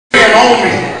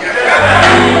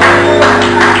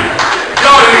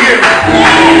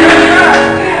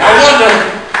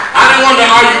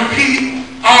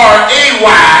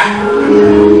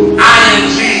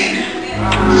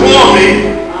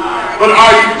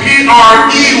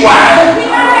P-R-E-Y-I-N-G.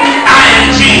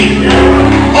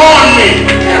 On me.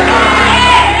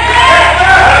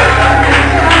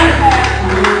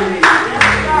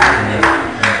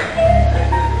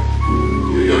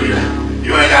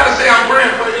 You ain't got to say I'm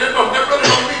praying for you. That really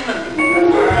don't mean nothing.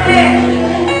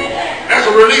 That's a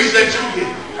release that you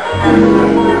get.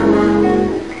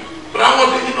 But I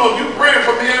want you to know, if you're praying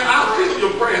for me, I'll feel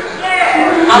your prayer.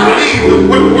 I believe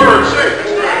what the word says.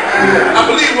 I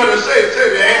believe what it says.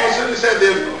 It said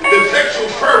the effectual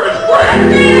fervent prayer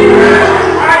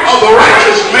of the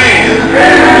righteous man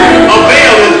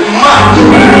availeth much.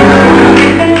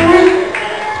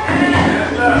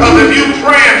 Because if you're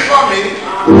praying for me,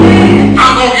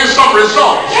 I'm going to get some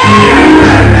results.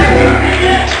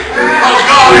 Because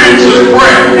God answers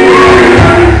prayer.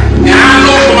 And I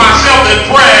know for myself that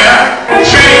prayer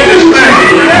changes things.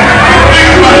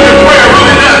 Think about it, prayer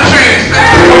really does change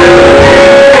things.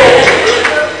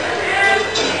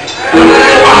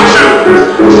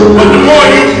 But the more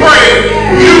you pray,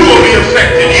 you will be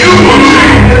affected. You will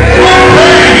change.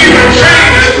 Prayer even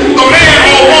changes the man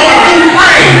or woman who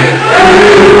prays.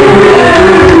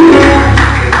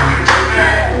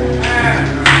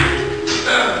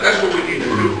 That's what we need to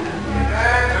do.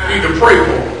 We need to pray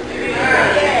more.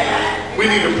 We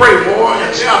need to pray more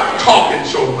and stop talking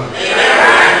so much.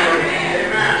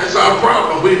 That's our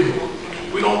problem.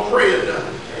 We don't pray enough.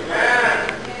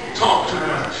 Talk too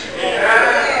much.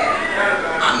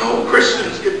 I know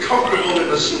Christians get comfortable in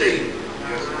a state.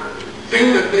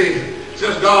 Think that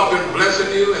since God's been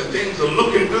blessing you and things are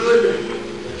looking good,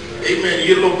 amen, you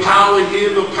get a little power here,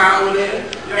 a little power there.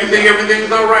 You think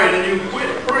everything's all right and you quit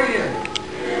praying.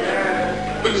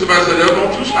 Look at somebody say,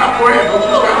 don't you stop praying. Don't you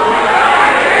stop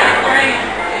praying.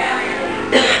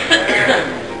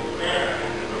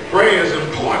 Prayer is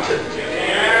important.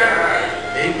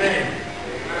 Amen.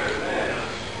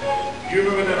 Do you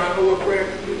remember that I know what prayer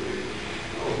can do?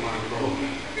 Oh my Lord.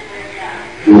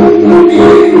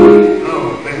 Oh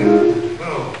man.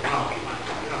 Oh my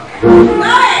God.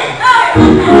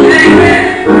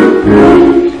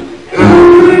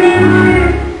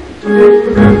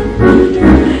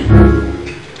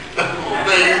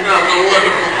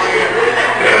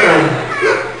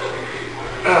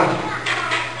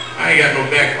 I ain't got no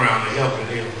background to help with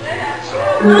him. So.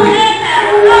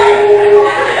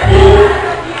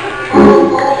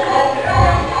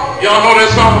 Y'all know that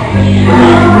song?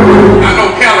 I know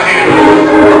Callahan.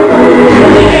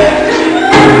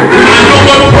 I know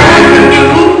what prayer can do.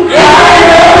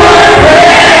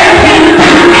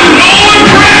 I know what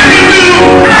prayer can do.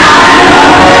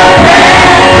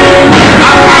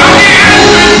 I probably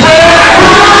answered prayer.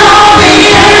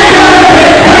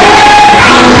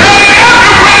 I'll tell you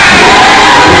every prayer.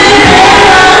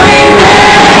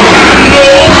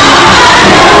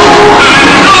 I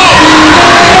know.